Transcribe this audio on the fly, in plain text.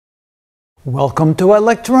Welcome to our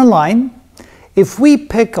lecture online. If we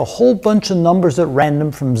pick a whole bunch of numbers at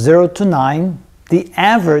random from 0 to 9, the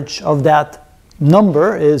average of that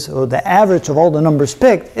number is, or the average of all the numbers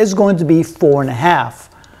picked, is going to be 4.5.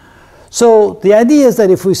 So the idea is that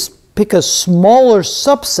if we pick a smaller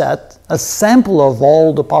subset, a sample of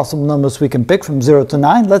all the possible numbers we can pick from 0 to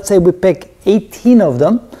 9, let's say we pick 18 of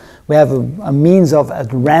them, we have a means of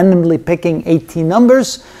randomly picking 18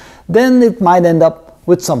 numbers, then it might end up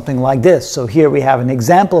with something like this. So here we have an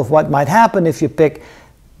example of what might happen if you pick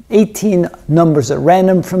 18 numbers at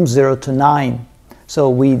random from 0 to 9. So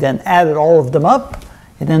we then added all of them up.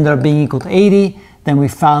 It ended up being equal to 80. Then we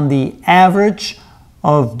found the average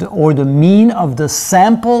of the mean of the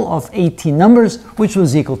sample of 18 numbers, which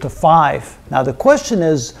was equal to 5. Now the question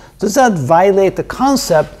is, does that violate the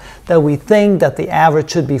concept that we think that the average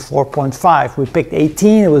should be 4.5? We picked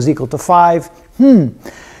 18, it was equal to 5.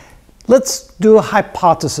 Let's do a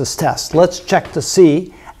hypothesis test. Let's check to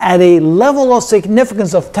see, at a level of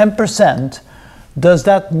significance of 10%, does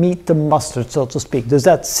that meet the mustard, so to speak? Does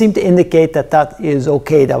that seem to indicate that that is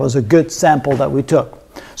okay, that was a good sample that we took?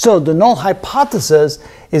 So the null hypothesis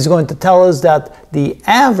is going to tell us that the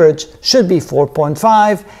average should be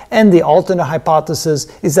 4.5, and the alternate hypothesis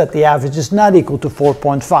is that the average is not equal to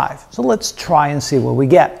 4.5. So let's try and see what we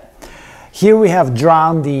get. Here we have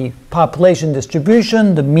drawn the population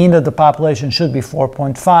distribution. The mean of the population should be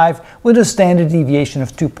 4.5 with a standard deviation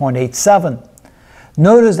of 2.87.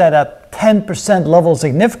 Notice that at 10% level of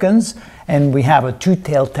significance, and we have a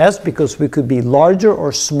two-tailed test because we could be larger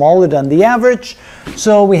or smaller than the average,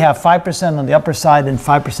 so we have 5% on the upper side and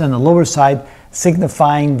 5% on the lower side,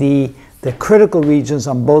 signifying the critical regions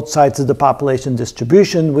on both sides of the population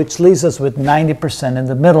distribution, which leaves us with 90% in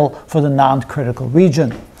the middle for the non-critical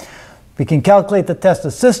region. We can calculate the test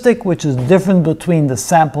statistic, which is the difference between the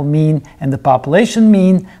sample mean and the population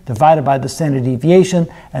mean, divided by the standard deviation,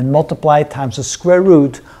 and multiply times the square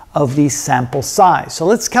root of the sample size. So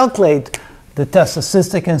let's calculate the test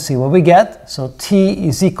statistic and see what we get. So t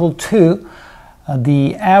is equal to,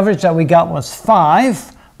 the average that we got was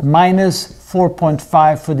 5 minus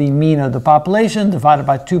 4.5 for the mean of the population, divided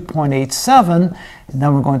by 2.87, and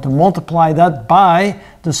then we're going to multiply that by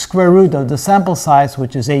the square root of the sample size,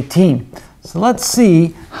 which is 18. So let's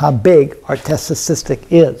see how big our test statistic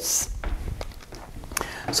is.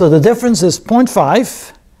 So the difference is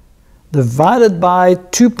 0.5 divided by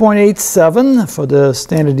 2.87 for the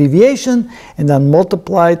standard deviation, and then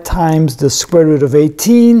multiply times the square root of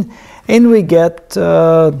 18, and we get,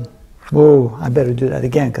 whoa, I better do that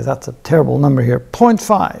again because that's a terrible number here.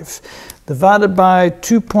 0.5 divided by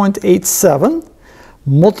 2.87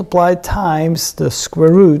 multiplied times the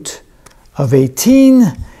square root of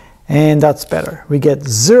 18, and that's better. We get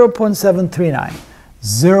 0.739.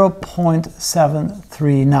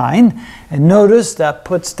 0.739. And notice that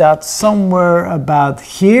puts that somewhere about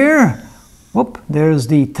here. Whoop, there's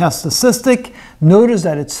the test statistic. Notice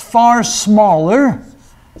that it's far smaller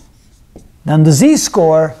than the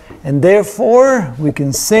z-score, and therefore we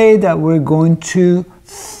can say that we're going to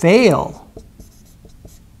fail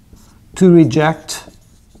to reject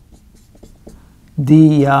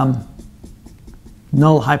the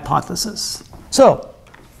null hypothesis. So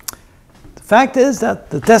the fact is that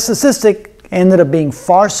the test statistic ended up being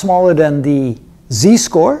far smaller than the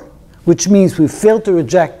z-score, which means we failed to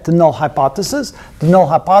reject the null hypothesis. The null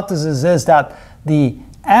hypothesis is that the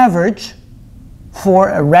average for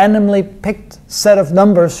a randomly picked set of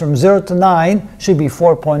numbers from 0 to 9 should be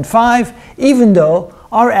 4.5, even though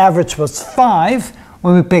our average was 5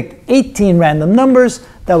 when we picked 18 random numbers.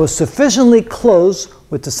 That was sufficiently close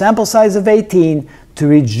with the sample size of 18 to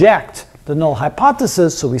reject the null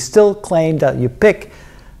hypothesis. So we still claim that you pick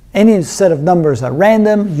any set of numbers at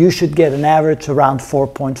random, you should get an average around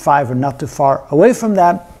 4.5 or not too far away from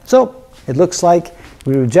that. So it looks like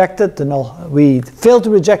we failed to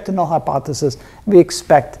reject the null hypothesis. We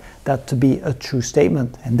expect that to be a true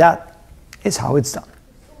statement, and that is how it's done. So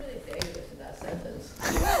many negatives in that sentence.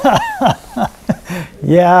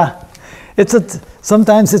 Yeah,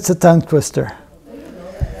 sometimes it's a tongue twister. They don't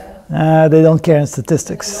know that. They don't care in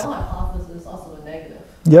statistics. The null hypothesis is also a negative.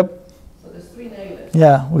 Yep. So there's 3 negatives.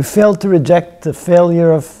 Yeah, we failed to reject the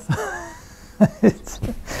failure of...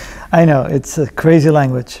 I know, it's a crazy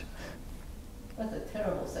language. That's a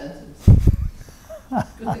terrible sentence.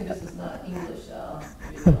 Good thing this is not English,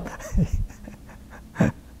 you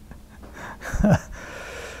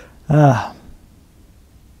know.